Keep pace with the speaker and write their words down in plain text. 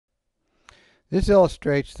This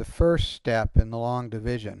illustrates the first step in the long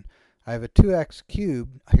division. I have a 2x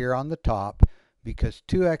cubed here on the top because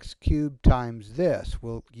 2x cubed times this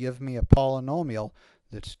will give me a polynomial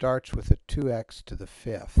that starts with a 2x to the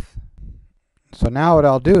 5th. So now what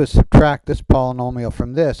I'll do is subtract this polynomial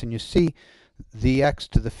from this, and you see the x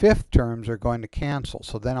to the 5th terms are going to cancel.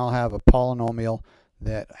 So then I'll have a polynomial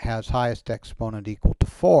that has highest exponent equal to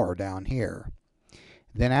 4 down here.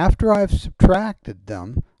 Then after I've subtracted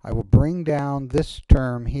them, I will bring down this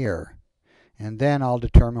term here, and then I'll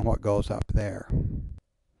determine what goes up there.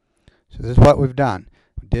 So this is what we've done.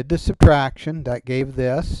 We did the subtraction, that gave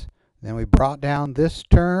this, then we brought down this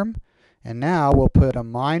term, and now we'll put a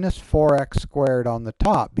minus 4x squared on the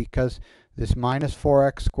top because this minus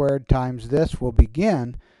 4x squared times this will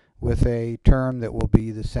begin with a term that will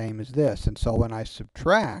be the same as this. And so when I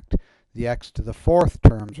subtract, the x to the 4th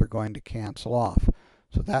terms are going to cancel off.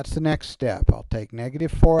 So that's the next step. I'll take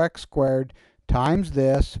negative 4x squared times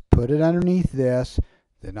this, put it underneath this,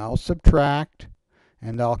 then I'll subtract,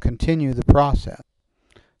 and I'll continue the process.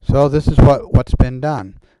 So this is what's been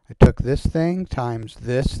done. I took this thing times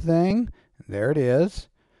this thing, and there it is,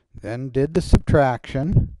 then did the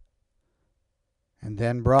subtraction, and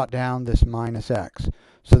then brought down this minus x.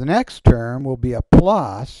 So the next term will be a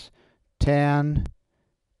plus 10x,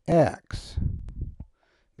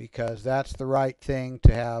 because that's the right thing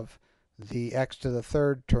to have the x to the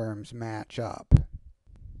 3rd terms match up.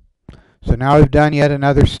 So now we've done yet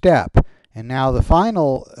another step, and now the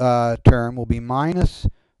final term will be minus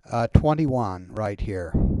 21 right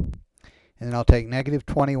here. And then I'll take negative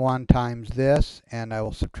 21 times this, and I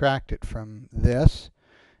will subtract it from this.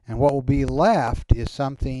 And what will be left is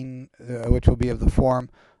something which will be of the form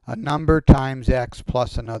a number times x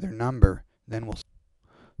plus another number. Then we'll.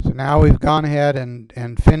 So now we've gone ahead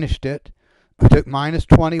and finished it. We took minus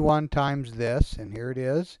 21 times this, and here it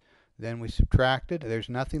is. Then we subtracted. There's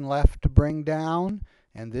nothing left to bring down,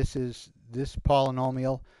 and this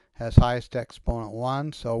polynomial has highest exponent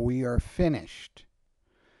 1, so we are finished.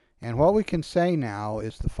 And what we can say now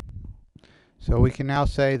is so we can now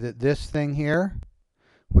say that this thing here,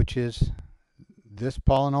 which is this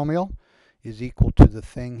polynomial, is equal to the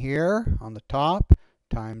thing here on the top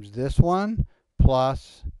times this one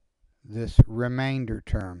plus this remainder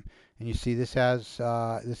term. And you see this has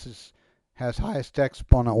highest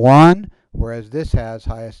exponent 1, whereas this has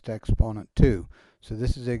highest exponent 2. So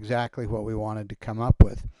this is exactly what we wanted to come up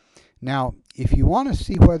with. Now, if you want to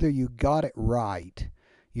see whether you got it right,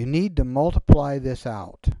 you need to multiply this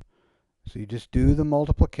out. So you just do the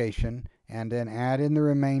multiplication and then add in the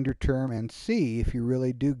remainder term and see if you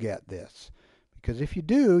really do get this. Because if you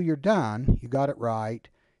do, you're done. You got it right.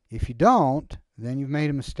 If you don't, then you've made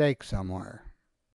a mistake somewhere.